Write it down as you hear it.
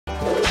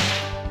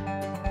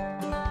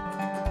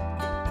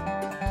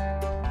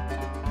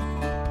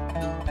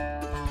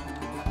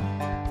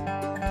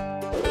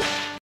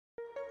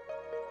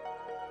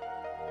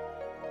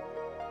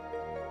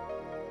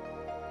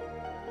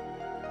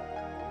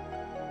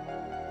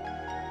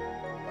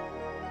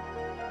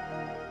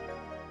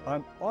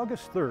On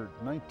August 3rd,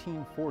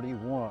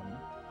 1941,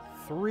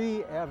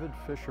 three avid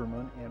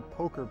fishermen and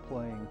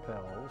poker-playing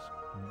pals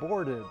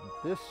boarded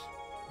this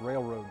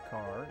railroad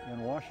car in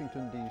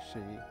Washington, D.C.,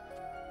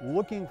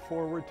 looking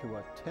forward to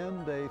a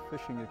 10-day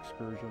fishing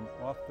excursion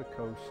off the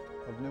coast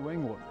of New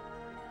England.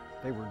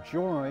 They were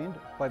joined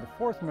by the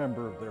fourth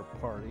member of their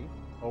party,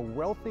 a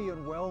wealthy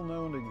and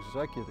well-known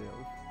executive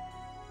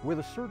with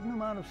a certain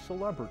amount of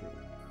celebrity,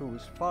 who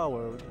was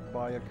followed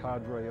by a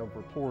cadre of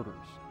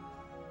reporters.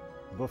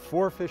 The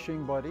four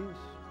fishing buddies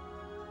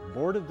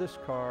boarded this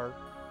car,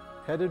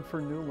 headed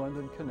for New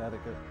London,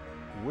 Connecticut,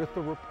 with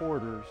the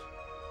reporters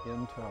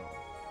in tow.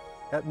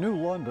 At New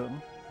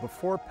London, the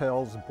four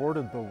pals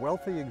boarded the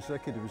wealthy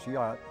executive's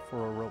yacht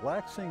for a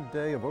relaxing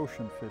day of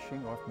ocean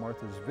fishing off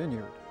Martha's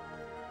Vineyard.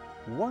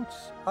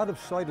 Once out of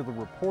sight of the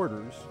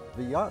reporters,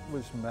 the yacht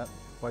was met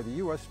by the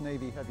U.S.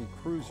 Navy heavy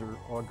cruiser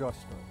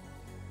Augusta.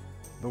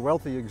 The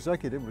wealthy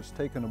executive was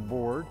taken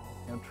aboard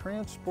and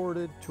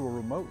transported to a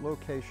remote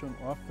location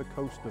off the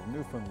coast of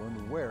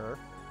Newfoundland where,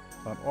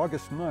 on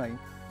August 9th,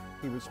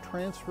 he was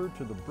transferred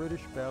to the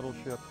British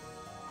battleship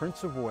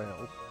Prince of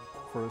Wales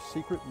for a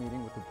secret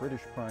meeting with the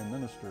British Prime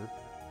Minister,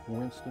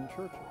 Winston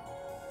Churchill.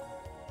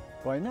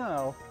 By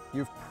now,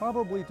 you've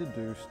probably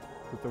deduced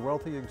that the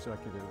wealthy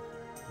executive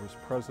was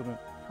President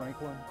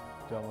Franklin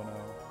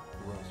Delano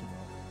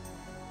Roosevelt.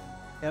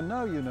 And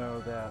now you know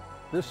that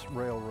this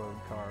railroad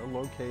car,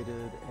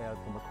 located at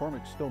the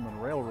McCormick-Stillman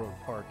Railroad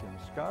Park in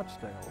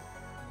Scottsdale,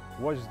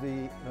 was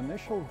the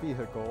initial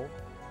vehicle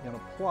in a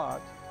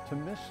plot to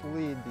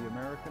mislead the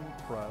American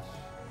press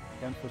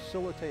and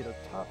facilitate a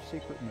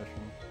top-secret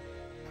mission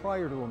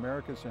prior to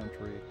America's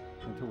entry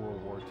into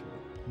World War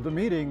II. The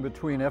meeting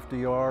between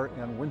FDR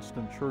and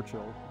Winston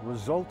Churchill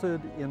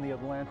resulted in the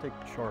Atlantic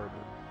Charter,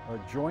 a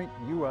joint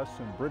U.S.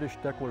 and British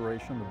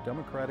declaration of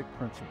democratic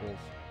principles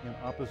in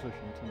opposition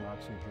to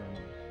Nazi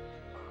Germany.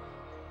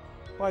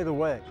 By the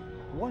way,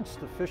 once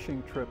the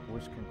fishing trip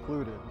was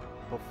concluded,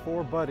 the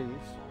four buddies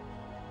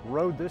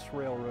rode this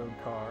railroad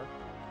car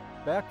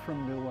back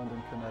from New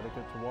London,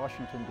 Connecticut to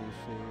Washington,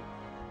 D.C.,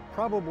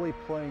 probably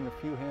playing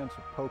a few hands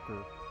of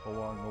poker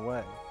along the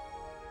way.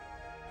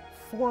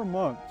 4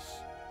 months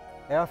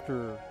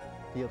after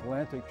the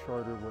Atlantic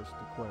Charter was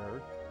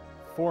declared,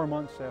 4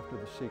 months after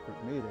the secret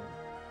meeting,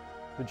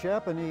 the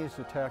Japanese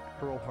attacked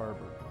Pearl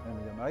Harbor, and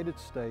the United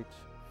States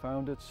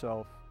found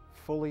itself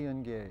fully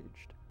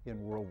engaged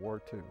in World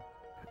War II.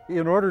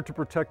 In order to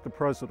protect the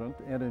president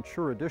and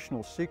ensure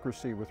additional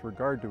secrecy with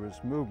regard to his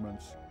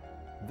movements,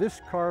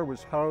 this car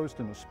was housed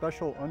in a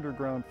special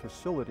underground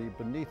facility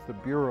beneath the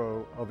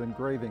Bureau of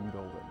Engraving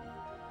building.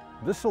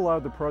 This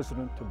allowed the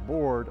president to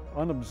board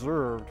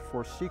unobserved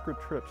for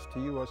secret trips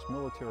to U.S.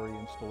 military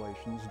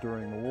installations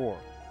during the war.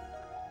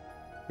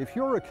 If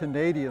you're a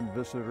Canadian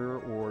visitor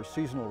or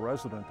seasonal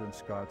resident in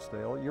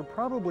Scottsdale, you're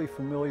probably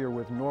familiar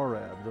with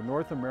NORAD, the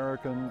North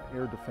American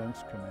Air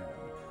Defense Command,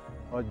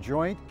 a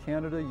joint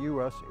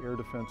Canada-U.S. air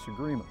defense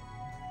agreement.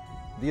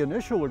 The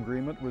initial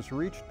agreement was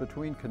reached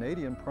between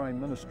Canadian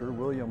Prime Minister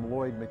William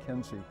Lloyd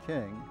Mackenzie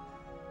King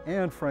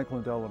and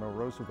Franklin Delano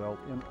Roosevelt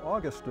in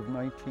August of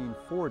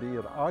 1940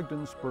 at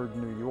Ogdensburg,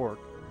 New York,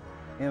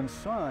 and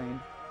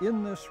signed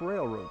in this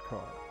railroad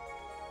car.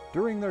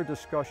 During their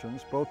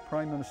discussions, both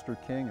Prime Minister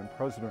King and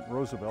President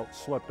Roosevelt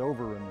slept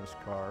over in this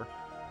car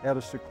at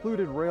a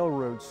secluded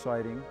railroad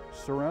siding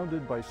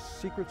surrounded by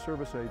Secret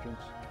Service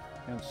agents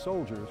and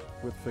soldiers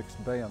with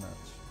fixed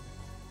bayonets.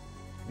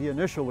 The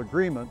initial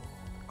agreement,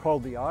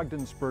 called the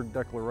Ogdensburg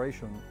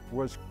Declaration,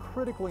 was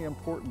critically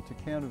important to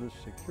Canada's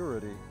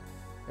security,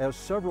 as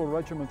several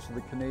regiments of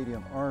the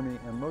Canadian Army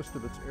and most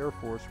of its Air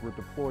Force were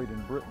deployed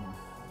in Britain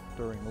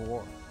during the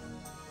war.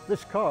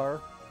 This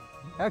car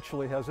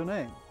actually has a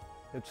name.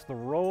 It's the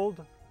Roald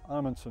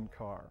Amundsen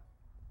car.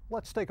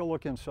 Let's take a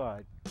look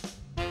inside.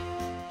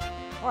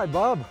 Hi,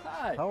 Bob.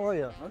 Hi. How are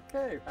you?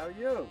 Okay, how are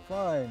you?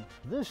 Fine.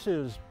 This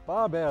is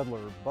Bob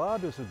Adler.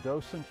 Bob is a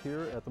docent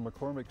here at the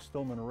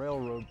McCormick-Stillman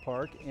Railroad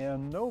Park,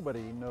 and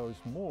nobody knows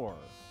more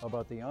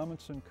about the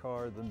Amundsen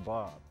car than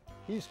Bob.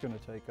 He's going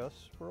to take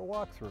us for a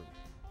walkthrough.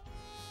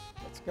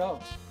 Let's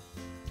go.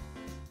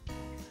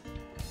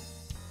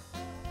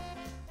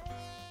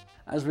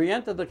 As we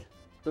enter the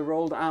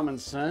Roald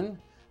Amundsen,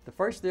 the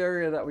first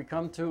area that we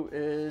come to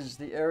is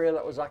the area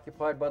that was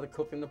occupied by the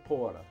cook and the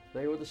porter.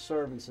 They were the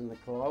servants in the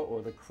car,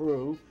 or the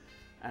crew,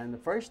 and the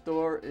first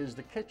door is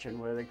the kitchen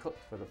where they cooked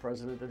for the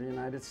President of the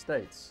United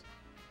States.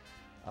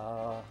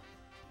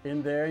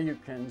 In there you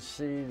can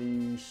see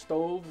the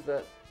stove,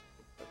 the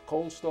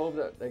coal stove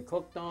that they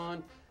cooked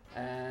on,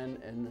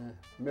 and in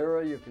the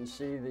mirror you can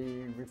see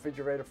the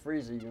refrigerator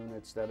freezer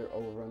units that are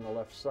over on the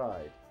left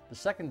side. The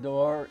second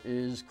door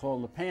is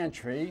called the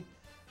pantry.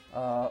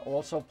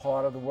 Also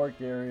part of the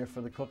work area for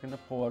the cook and the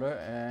porter,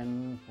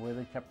 and where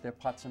they kept their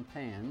pots and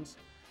pans.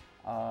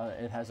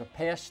 It has a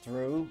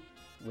pass-through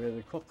where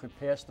the cook could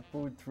pass the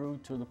food through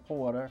to the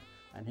porter,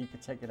 and he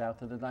could take it out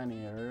to the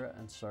dining area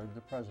and serve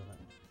the president.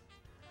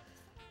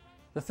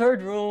 The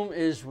third room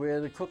is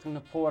where the cook and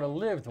the porter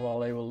lived while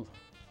they were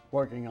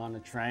working on the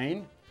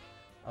train.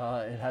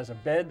 It has a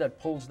bed that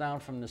pulls down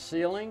from the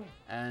ceiling,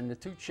 and the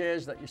two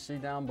chairs that you see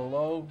down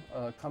below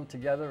come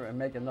together and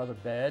make another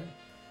bed.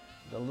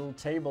 The little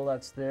table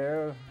that's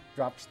there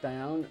drops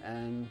down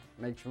and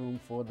makes room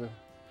for the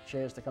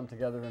chairs to come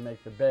together and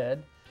make the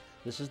bed.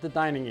 This is the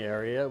dining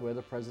area where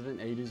the president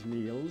ate his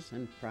meals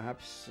and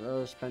perhaps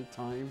spent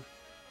time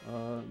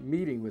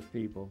meeting with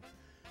people.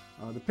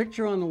 The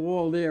picture on the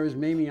wall there is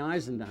Mamie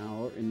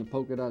Eisenhower in the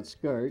polka dot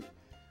skirt.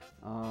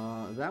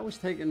 That was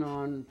taken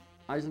on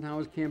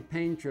Eisenhower's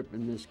campaign trip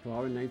in this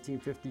car in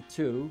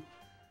 1952.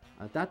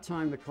 At that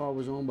time, the car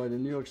was owned by the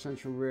New York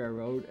Central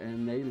Railroad,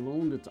 and they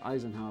loaned it to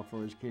Eisenhower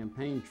for his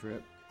campaign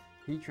trip.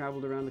 He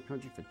traveled around the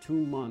country for 2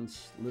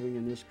 months living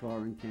in this car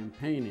and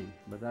campaigning,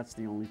 but that's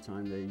the only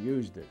time they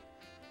used it.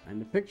 And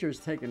the picture is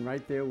taken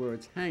right there where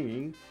it's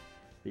hanging.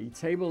 The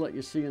table that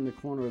you see in the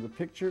corner of the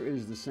picture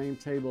is the same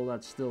table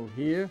that's still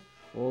here.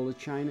 All the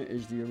china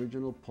is the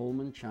original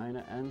Pullman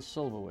china and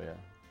silverware.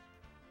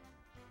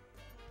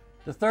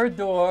 The third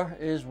door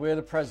is where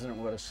the president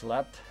would have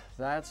slept.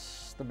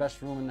 That's the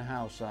best room in the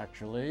house,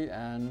 actually,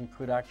 and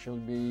could actually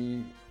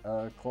be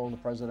called the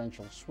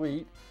presidential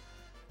suite.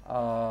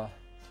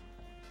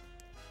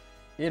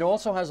 It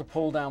also has a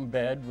pull-down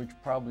bed, which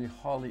probably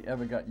hardly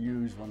ever got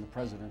used when the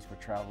presidents were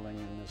traveling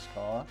in this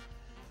car.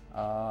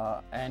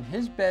 And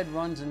his bed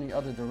runs in the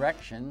other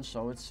direction,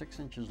 so it's 6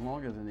 inches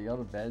longer than the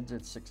other beds.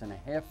 It's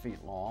 6.5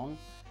 feet long.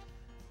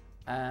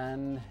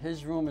 And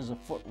his room is a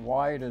foot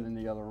wider than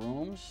the other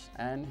rooms,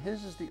 and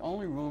his is the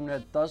only room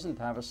that doesn't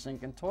have a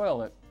sink and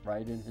toilet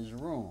right in his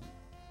room.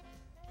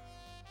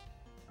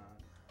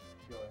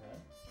 Go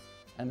ahead.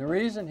 And the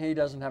reason he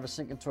doesn't have a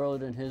sink and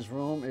toilet in his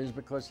room is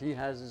because he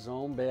has his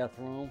own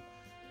bathroom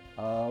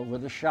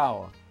with a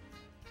shower.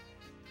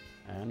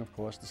 And of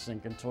course the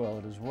sink and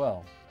toilet as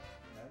well.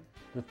 Okay.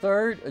 The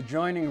third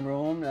adjoining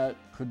room that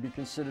could be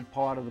considered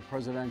part of the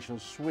presidential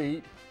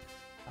suite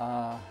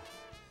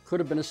could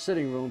have been a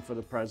sitting room for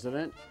the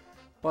president,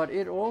 but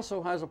it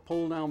also has a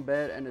pull-down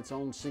bed and its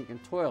own sink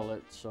and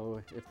toilet,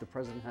 so if the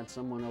president had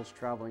someone else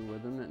traveling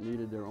with him that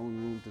needed their own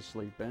room to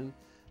sleep in,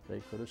 they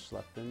could have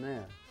slept in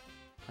there.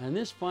 And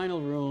this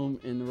final room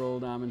in the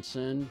Roald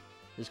Amundsen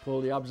is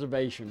called the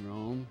observation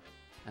room,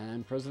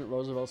 and President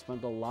Roosevelt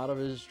spent a lot of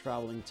his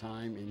traveling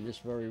time in this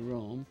very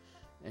room.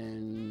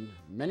 In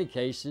many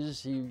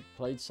cases, he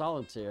played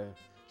solitaire,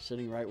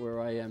 sitting right where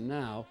I am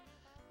now.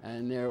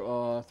 And there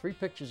are 3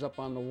 pictures up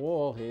on the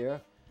wall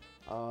here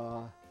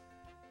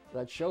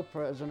that show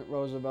President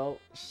Roosevelt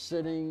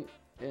sitting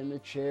in the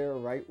chair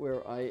right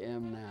where I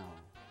am now.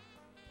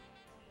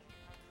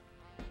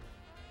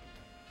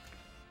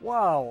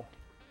 Wow,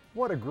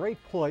 what a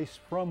great place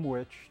from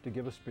which to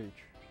give a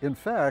speech. In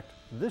fact,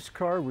 this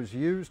car was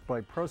used by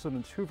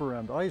Presidents Hoover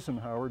and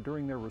Eisenhower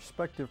during their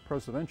respective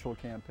presidential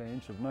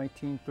campaigns of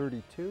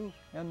 1932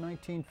 and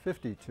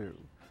 1952.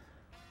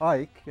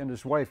 Ike and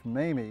his wife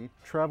Mamie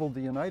traveled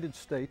the United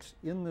States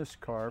in this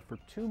car for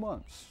 2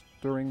 months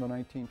during the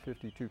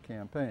 1952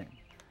 campaign.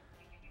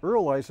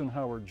 Earl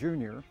Eisenhower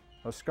Jr.,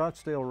 a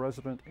Scottsdale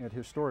resident and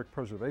Historic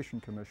Preservation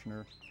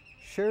Commissioner,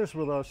 shares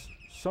with us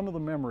some of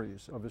the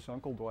memories of his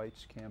Uncle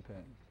Dwight's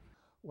campaign.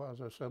 Well, as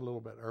I said a little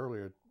bit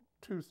earlier,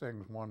 2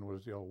 things. One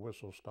was the old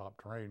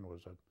whistle-stop train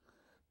was a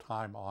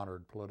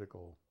time-honored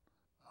political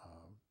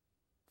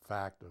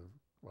fact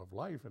of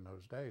life in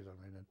those days.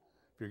 I mean,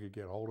 if you could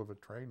get hold of a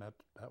train,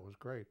 that was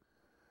great.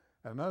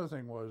 Another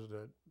thing was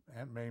that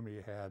Aunt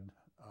Mamie had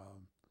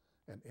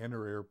an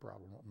inner ear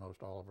problem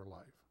most all of her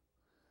life.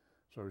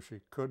 So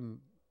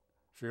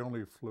she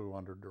only flew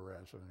under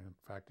duress. And in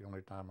fact, the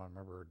only time I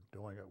remember her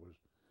doing it was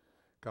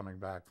coming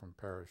back from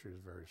Paris. She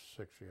was very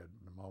sick. She had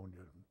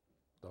pneumonia,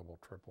 double,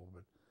 triple,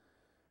 but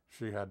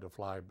she had to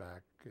fly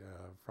back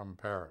from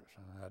Paris.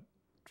 And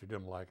she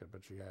didn't like it,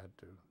 but she had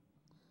to.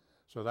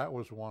 So that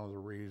was one of the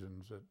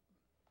reasons that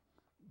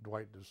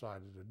Dwight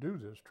decided to do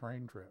this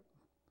train trip.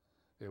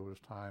 It was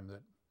time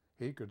that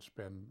he could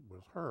spend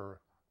with her,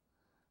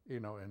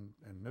 you know, in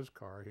this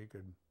car. He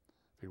could,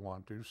 if he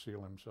wanted to,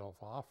 seal himself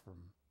off from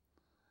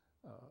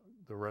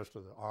the rest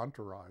of the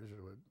entourage.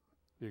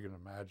 You can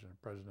imagine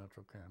a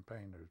presidential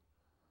campaign, there's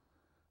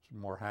some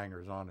more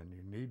hangers-on than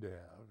you need to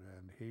have.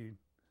 And he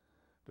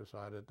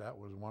decided that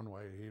was one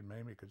way he and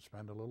Mamie could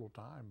spend a little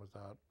time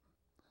without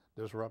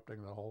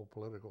disrupting the whole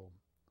political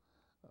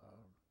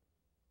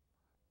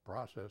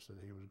process that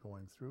he was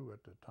going through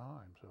at the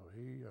time. So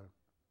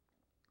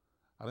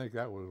I think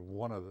that was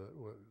one of the,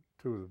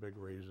 2 of the big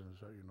reasons,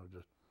 you know,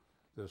 just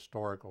the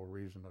historical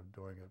reason of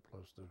doing it,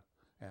 plus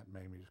the Aunt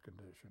Mamie's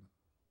condition.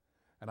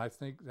 And I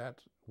think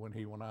that's when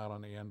he went out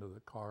on the end of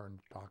the car and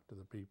talked to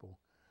the people,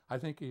 I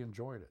think he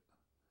enjoyed it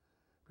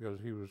because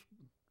he was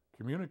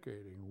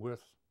communicating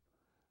with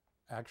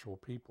actual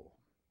people.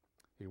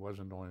 He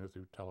wasn't doing it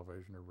through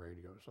television or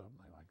radio or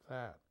something like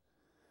that.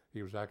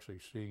 He was actually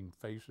seeing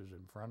faces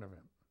in front of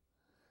him.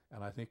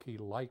 And I think he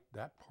liked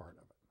that part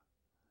of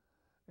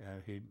it.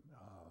 And he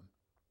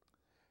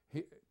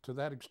to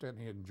that extent,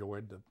 he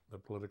enjoyed the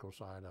political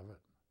side of it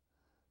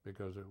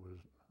because it was,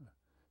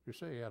 you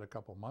say he had a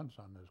couple months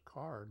on this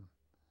card,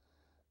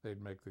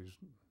 they'd make these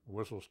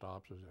whistle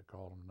stops, as they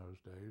called them in those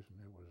days, and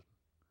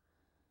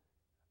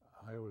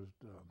I was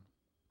a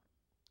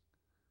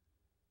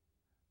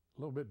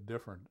little bit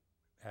different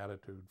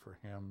attitude for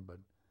him, but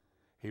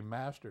he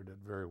mastered it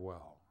very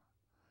well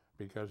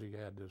because he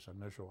had this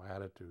initial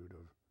attitude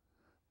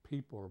of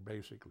people are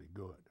basically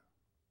good,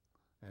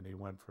 and he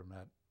went from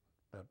that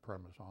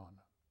premise on.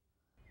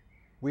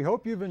 We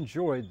hope you've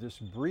enjoyed this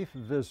brief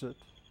visit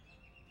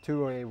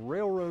to a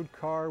railroad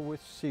car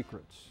with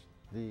secrets,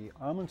 the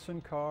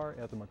Amundsen car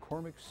at the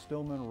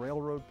McCormick-Stillman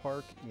Railroad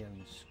Park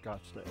in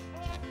Scottsdale.